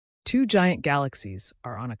Two giant galaxies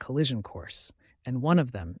are on a collision course, and one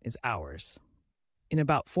of them is ours. In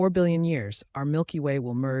about 4 billion years, our Milky Way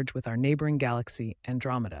will merge with our neighboring galaxy,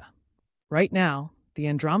 Andromeda. Right now, the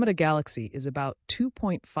Andromeda Galaxy is about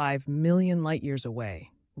 2.5 million light years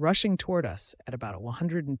away, rushing toward us at about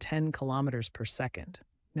 110 kilometers per second.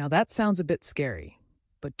 Now that sounds a bit scary,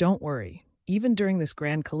 but don't worry. Even during this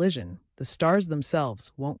grand collision, the stars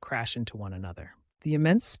themselves won't crash into one another. The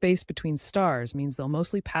immense space between stars means they'll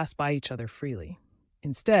mostly pass by each other freely.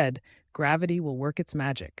 Instead, gravity will work its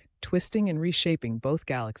magic, twisting and reshaping both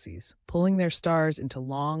galaxies, pulling their stars into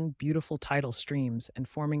long, beautiful tidal streams and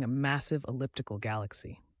forming a massive elliptical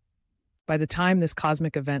galaxy. By the time this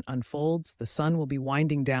cosmic event unfolds, the sun will be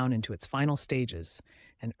winding down into its final stages,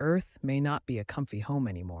 and Earth may not be a comfy home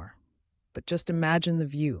anymore. But just imagine the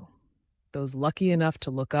view. Those lucky enough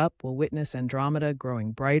to look up will witness Andromeda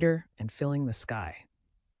growing brighter and filling the sky,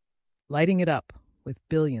 lighting it up with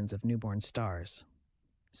billions of newborn stars.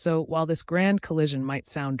 So while this grand collision might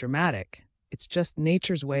sound dramatic, it's just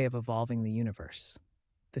nature's way of evolving the universe.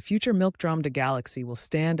 The future Milkdromeda Galaxy will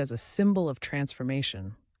stand as a symbol of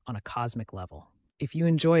transformation on a cosmic level. If you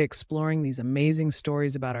enjoy exploring these amazing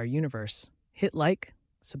stories about our universe, hit like,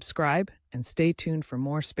 subscribe, and stay tuned for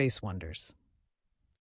more space wonders.